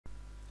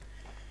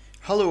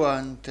Hello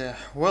and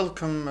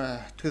welcome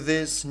to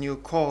this new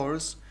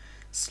course,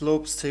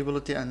 Slope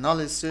Stability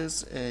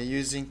Analysis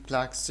using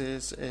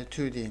PLAXIS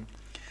 2D.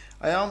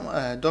 I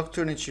am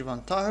Dr.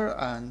 Nichivan Tahir,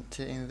 and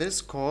in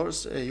this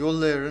course you'll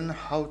learn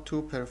how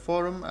to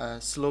perform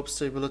slope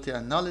stability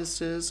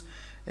analysis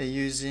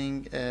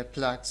using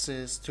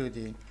PLAXIS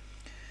 2D.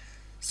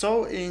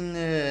 So in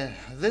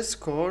this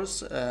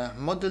course,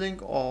 modeling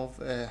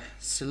of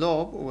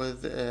slope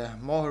with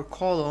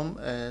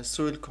Mohr-Coulomb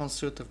soil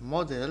constitutive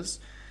models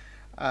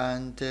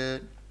and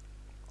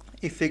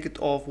effect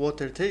of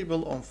water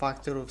table on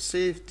factor of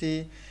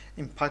safety,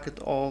 impact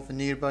of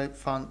nearby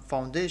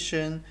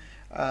foundation,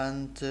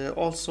 and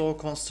also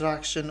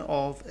construction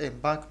of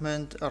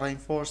embankment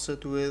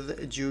reinforced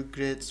with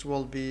geogrids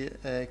will be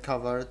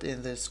covered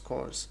in this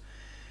course.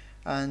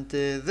 And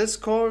this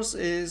course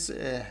is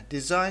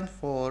designed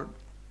for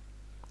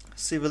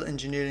civil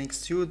engineering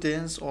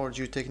students or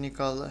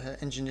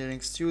geotechnical engineering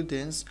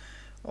students,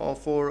 or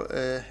for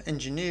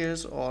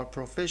engineers or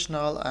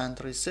professional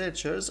and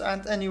researchers,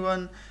 and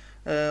anyone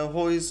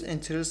who is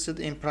interested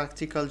in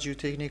practical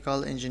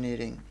geotechnical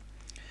engineering.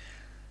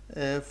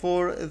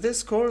 For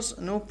this course,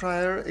 no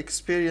prior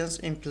experience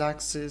in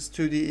PLAXIS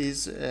 2D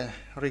is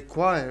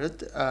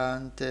required,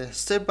 and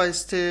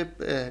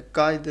step-by-step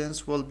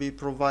guidance will be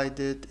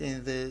provided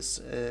in this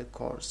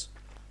course.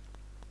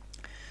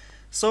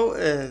 So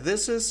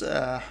this is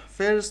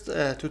first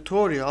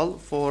tutorial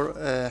for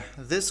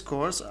this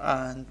course,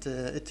 and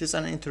it is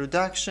an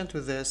introduction to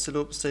the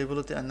slope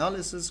stability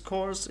analysis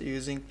course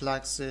using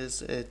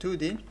PLAXIS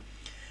 2D,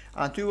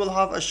 and we will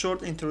have a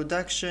short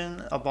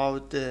introduction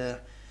about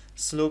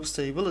slope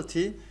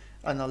stability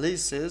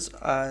analysis,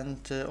 and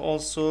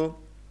also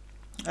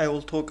I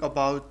will talk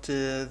about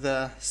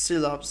the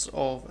syllabus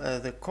of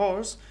the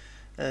course,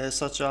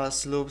 such as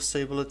slope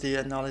stability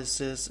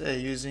analysis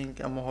using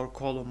a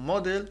Mohr-Coulomb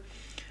model,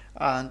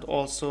 and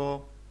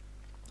also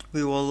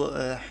we will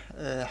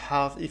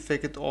have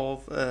effect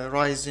of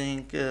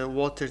rising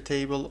water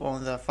table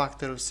on the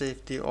factor of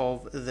safety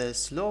of the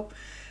slope,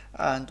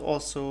 and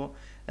also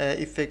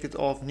effect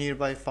of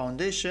nearby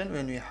foundation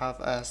when we have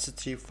a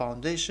steep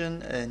foundation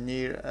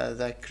near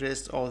the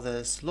crest of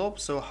the slope.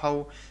 So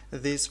how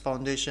this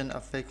foundation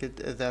affected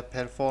the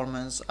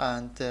performance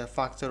and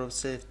factor of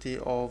safety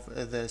of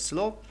the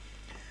slope.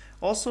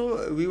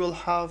 Also, we will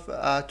have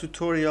a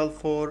tutorial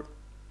for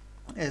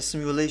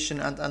simulation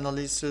and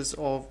analysis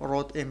of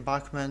road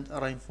embankment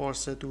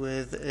reinforced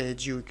with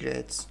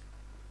geogrids.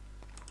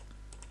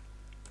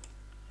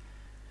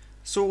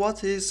 So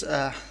what is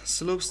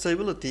slope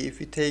stability? If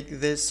you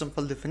take this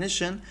simple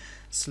definition,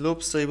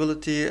 slope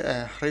stability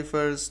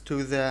refers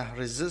to the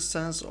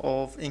resistance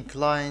of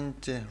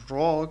inclined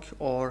rock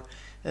or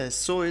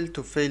soil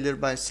to failure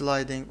by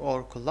sliding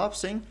or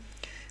collapsing.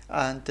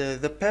 And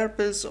the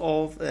purpose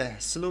of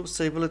slope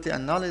stability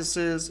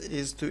analysis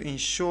is to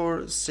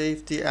ensure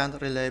safety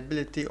and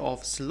reliability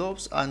of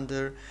slopes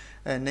under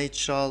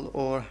natural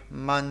or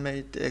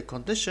man-made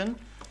condition,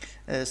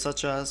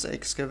 such as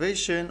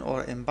excavation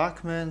or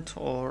embankment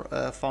or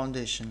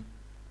foundation.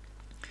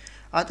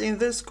 And in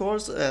this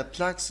course,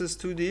 PLAXIS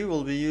 2D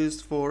will be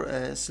used for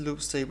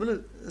slope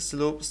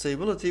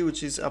stability,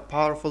 which is a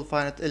powerful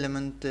finite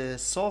element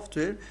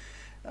software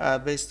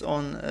based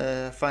on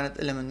finite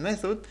element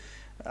method.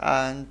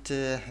 And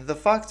the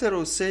factor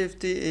of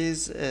safety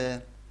is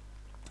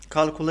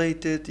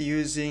calculated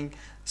using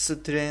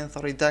strength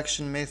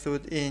reduction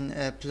method in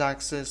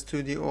PLAXIS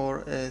 2D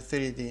or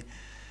 3D.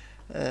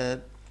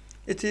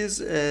 It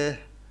is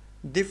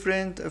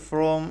different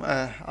from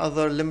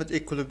other limit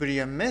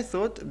equilibrium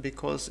method,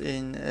 because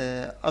in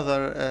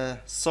other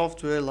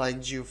software like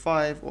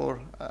Geo5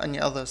 or any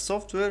other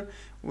software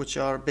which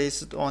are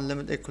based on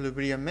limit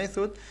equilibrium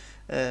method,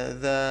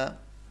 the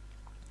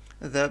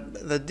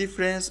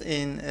difference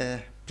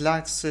in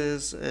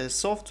PLAXIS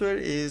software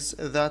is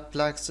that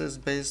PLAXIS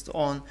based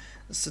on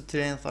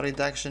strength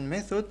reduction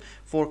method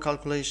for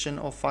calculation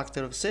of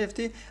factor of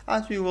safety,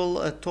 and we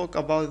will talk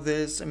about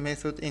this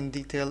method in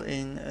detail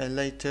in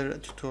later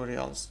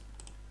tutorials.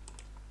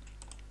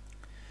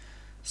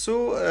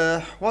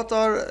 So what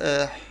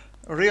are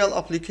real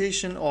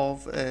application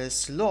of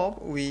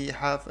slope? We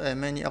have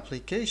many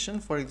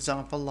applications, for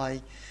example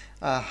like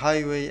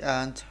highway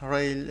and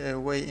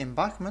railway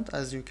embankment,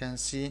 as you can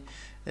see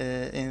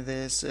in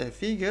this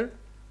figure.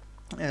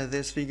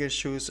 This figure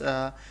shows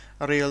a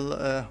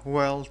real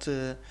world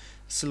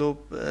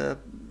slope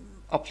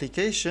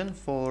application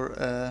for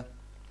a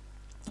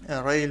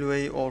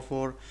railway or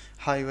for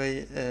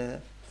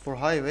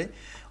highway.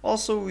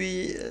 Also,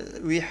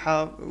 we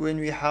have, when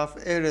we have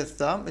earth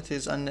dam, it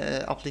is an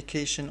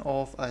application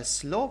of a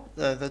slope.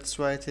 That's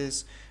why it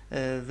is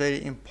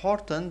very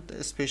important,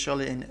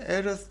 especially in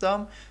earth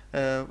dam.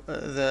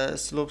 The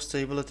slope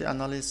stability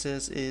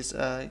analysis is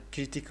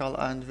critical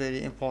and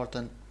very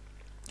important.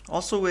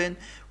 Also, when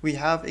we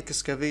have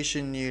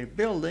excavation near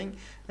building,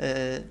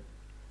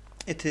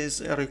 it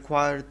is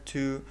required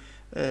to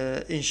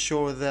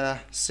ensure the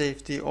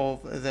safety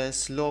of the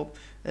slope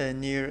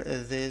near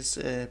this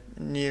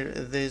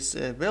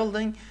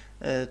building.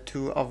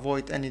 to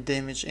avoid any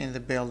damage in the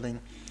building.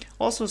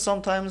 Also,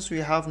 sometimes we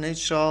have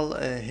natural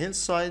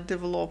hillside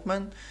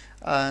development,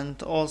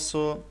 and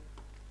also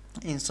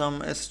in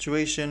some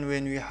situation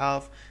when we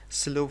have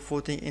slope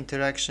footing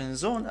interaction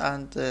zone,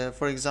 and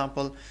for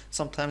example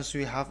sometimes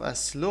we have a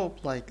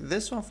slope like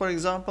this one, for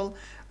example,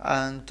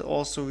 and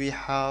also we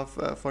have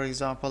for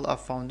example a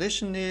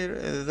foundation near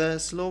the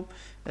slope,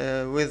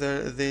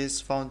 whether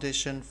this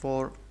foundation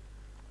for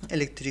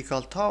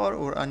electrical tower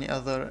or any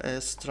other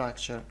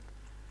structure.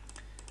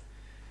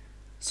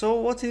 So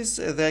what is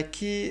the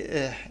key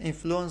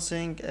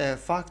influencing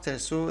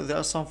factors? So there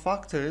are some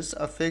factors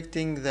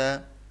affecting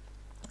the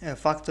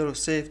factor of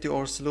safety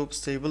or slope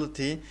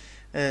stability,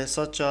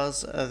 such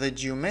as the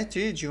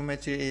geometry.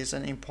 Geometry is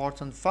an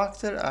important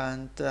factor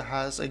and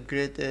has a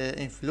great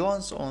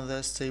influence on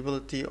the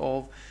stability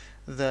of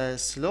the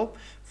slope.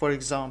 For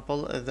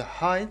example, the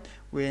height.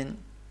 When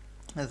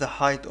the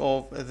height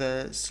of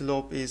the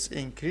slope is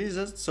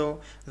increased, so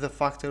the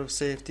factor of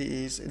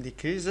safety is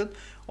decreased.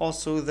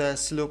 Also, the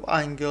slope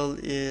angle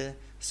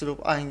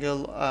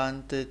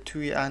and the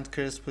tree and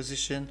crest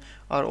position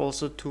are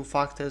also two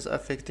factors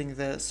affecting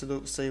the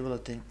slope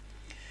stability.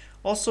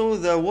 Also,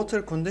 the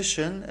water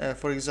condition,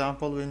 for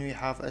example, when we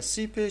have a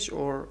seepage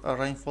or a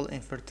rainfall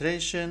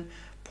infiltration,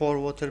 poor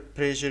water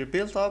pressure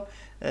build-up,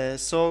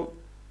 the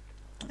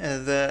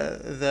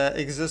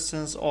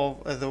existence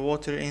of the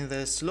water in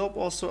the slope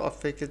also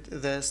affected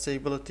the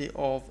stability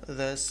of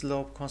the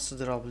slope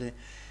considerably.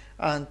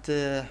 And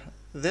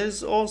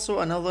there's also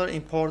another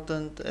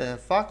important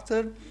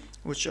factor,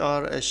 which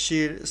are a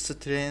shear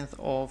strength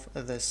of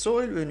the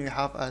soil. When you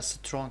have a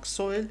strong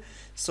soil,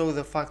 so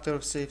the factor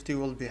of safety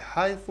will be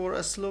high for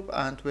a slope,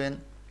 and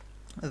when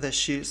the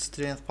shear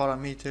strength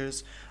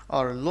parameters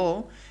are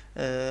low,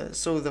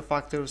 so the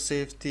factor of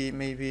safety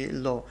may be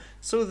low.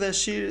 So the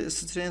shear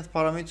strength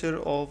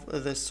parameter of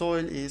the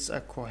soil is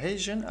a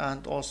cohesion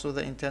and also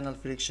the internal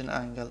friction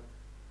angle.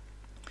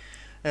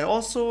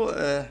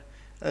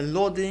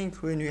 Loading,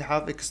 when we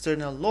have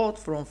external load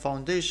from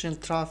foundation,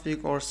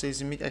 traffic or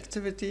seismic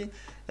activity,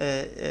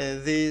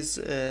 these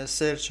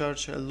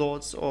surcharge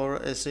loads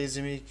or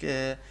seismic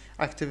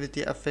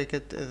activity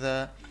affected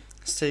the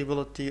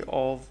stability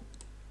of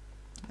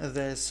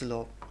the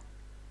slope.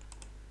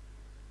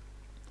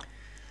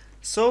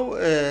 So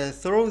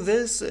through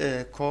this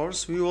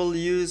course we will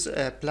use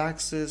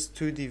PLAXIS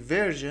 2D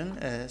version.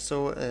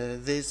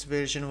 This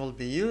version will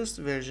be used,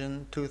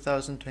 version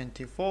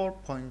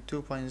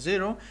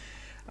 2024.2.0,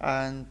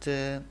 and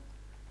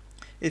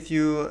if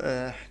you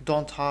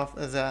don't have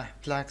the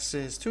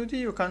PLAXIS 2D,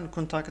 you can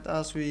contact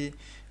us. We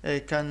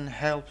can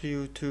help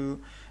you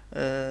to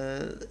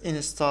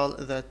install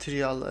the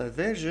trial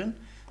version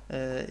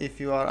if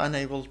you are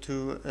unable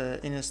to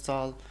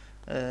install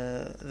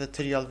the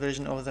trial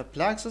version of the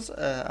PLAXIS,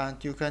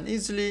 and you can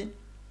easily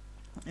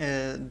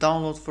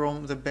download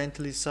from the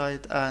Bentley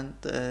site and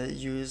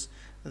use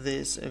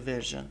this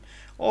version.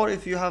 Or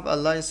if you have a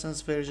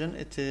licensed version,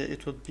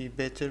 it would be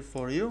better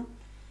for you.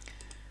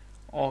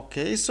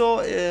 Okay, so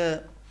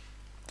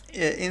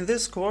in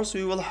this course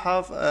we will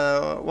have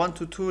one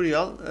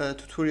tutorial,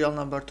 tutorial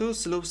number 2,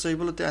 slope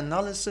stability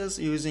analysis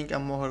using a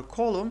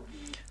Mohr-Coulomb.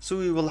 So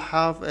we will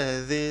have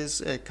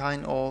this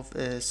kind of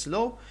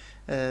slope.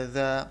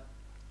 The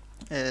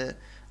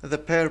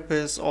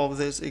purpose of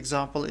this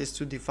example is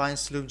to define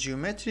slope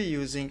geometry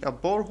using a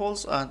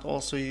boreholes and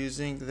also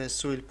using the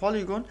soil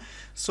polygon,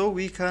 so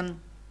we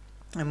can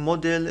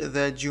model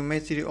the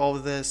geometry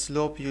of the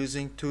slope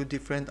using two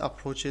different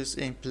approaches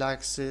in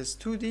PLAXIS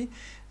 2D,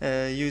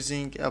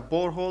 using a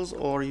boreholes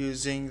or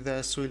using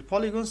the soil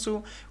polygon.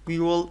 So we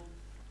will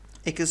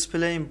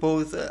explain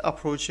both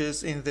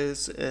approaches in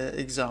this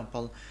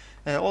example.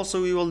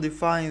 Also, we will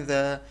define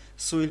the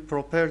soil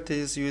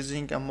properties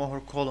using a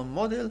Mohr-Coulomb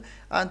model,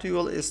 and we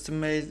will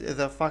estimate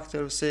the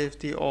factor of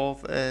safety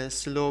of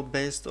slope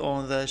based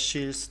on the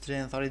shear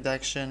strength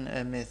reduction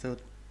method.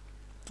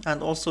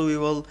 And also we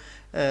will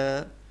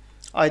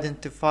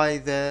identify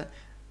the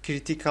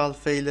critical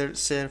failure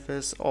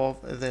surface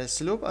of the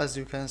slope, as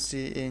you can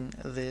see in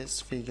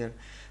this figure.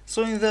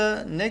 So in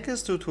the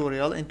next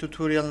tutorial, in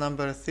tutorial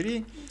number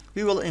 3,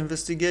 we will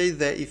investigate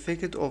the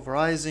effect of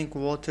rising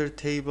water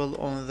table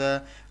on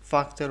the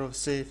factor of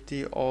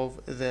safety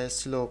of the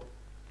slope.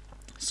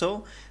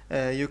 So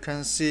you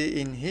can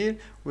see in here,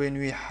 when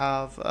we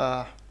have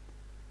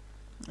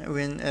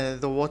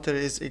the water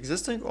is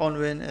existing, or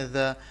when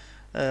the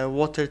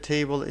water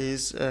table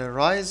is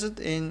raised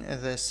in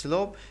the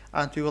slope,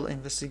 and we will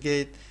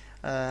investigate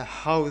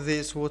how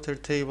this water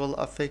table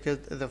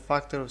affected the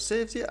factor of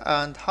safety,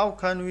 and how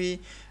can we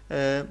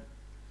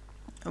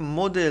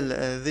model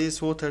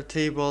this water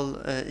table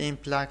in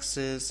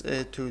PLAXIS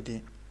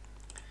 2D.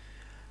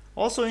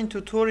 Also in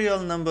tutorial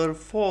number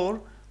 4,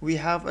 we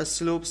have a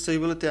slope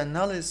stability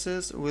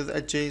analysis with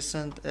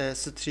adjacent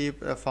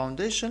strip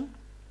foundation.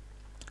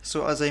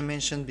 So as I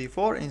mentioned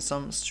before, in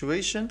some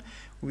situation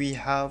we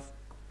have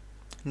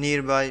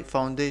nearby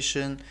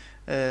foundation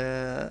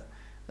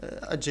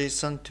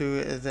adjacent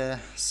to the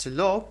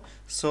slope.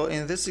 So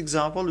in this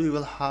example we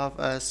will have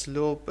a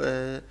slope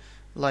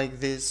like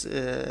this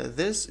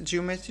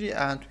geometry,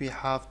 and we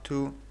have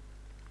two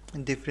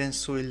different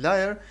soil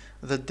layer,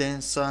 the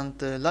dense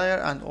sand layer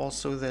and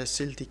also the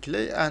silty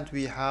clay, and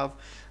we have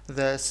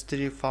the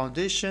steep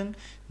foundation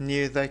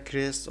near the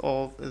crest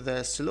of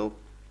the slope,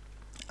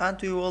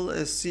 and we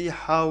will see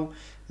how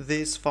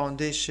this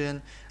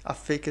foundation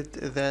affected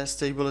the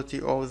stability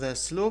of the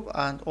slope,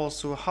 and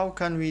also how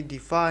can we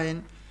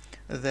define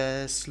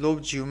the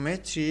slope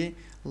geometry,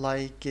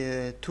 like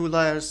two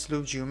layer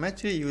slope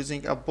geometry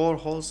using a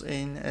boreholes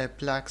in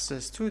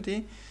PLAXIS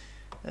 2D.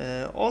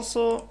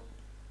 Also,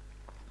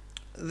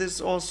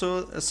 this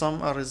also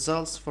some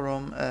results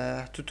from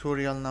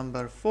tutorial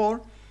number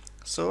 4.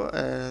 So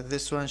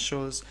this one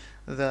shows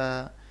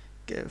the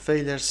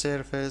failure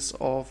surface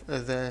of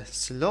the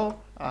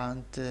slope,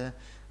 and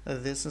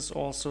this is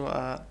also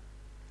a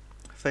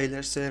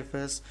failure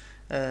surface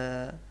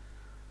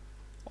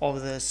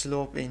of the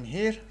slope in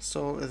here.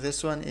 So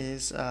this one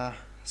is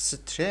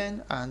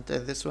strain, and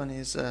this one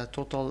is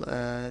total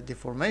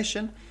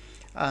deformation,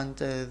 and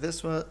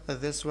this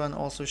one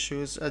also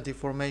shows a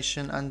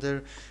deformation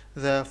under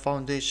the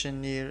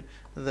foundation near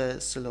the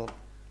slope.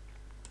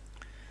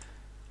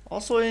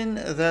 Also, in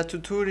the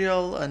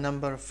tutorial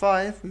number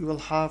 5, we will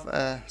have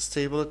a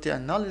stability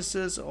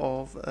analysis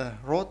of a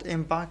road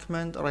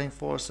embankment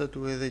reinforced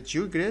with a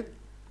geogrid.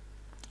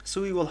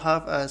 So we will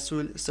have a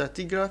soil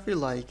stratigraphy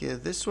like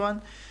this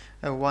one,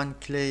 one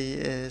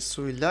clay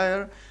soil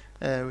layer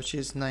which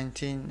is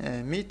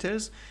 19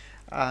 meters,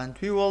 and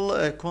we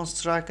will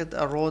construct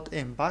a road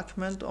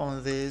embankment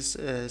on this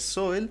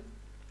soil.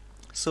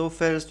 So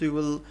first we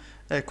will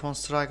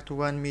construct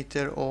 1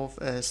 meter of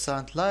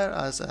sand layer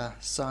as a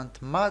sand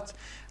mat,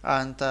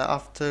 and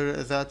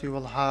after that we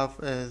will have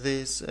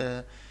this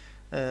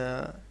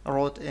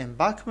road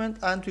embankment,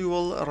 and we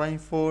will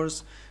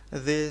reinforce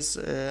this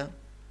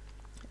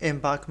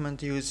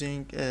embankment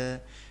using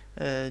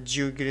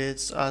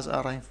geogrids as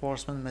a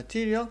reinforcement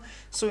material.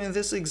 So in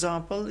this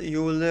example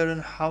you will learn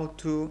how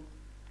to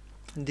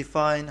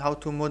define, how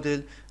to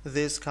model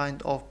this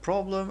kind of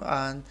problem,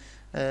 and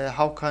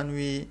how can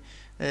we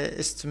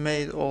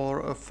estimate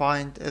or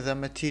find the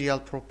material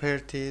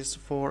properties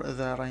for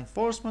the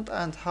reinforcement,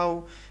 and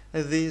how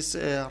this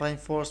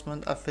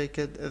reinforcement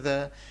affected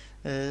the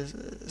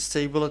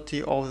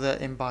stability of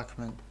the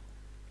embankment.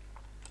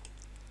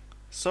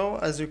 So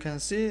as you can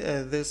see,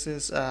 this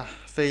is a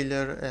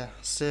failure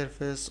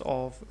surface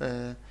of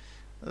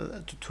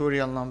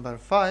tutorial number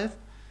 5.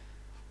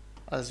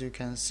 As you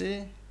can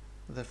see,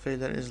 the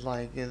failure is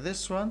like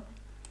this one,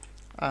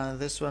 and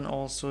this one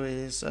also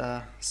is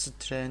a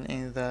strain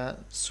in the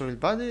soil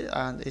body,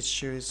 and it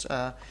shows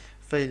a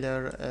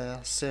failure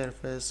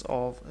surface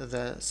of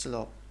the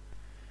slope.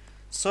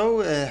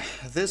 So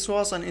this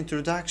was an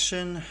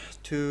introduction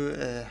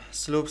to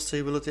slope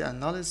stability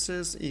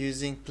analysis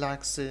using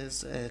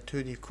PLAXIS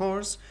 2D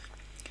course,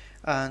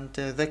 and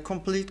the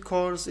complete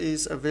course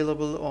is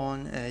available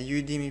on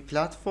Udemy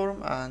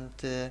platform,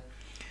 and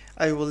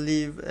I will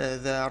leave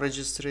the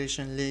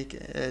registration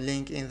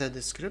link in the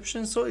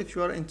description. So if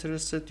you are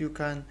interested, you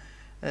can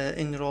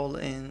enroll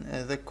in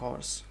the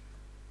course.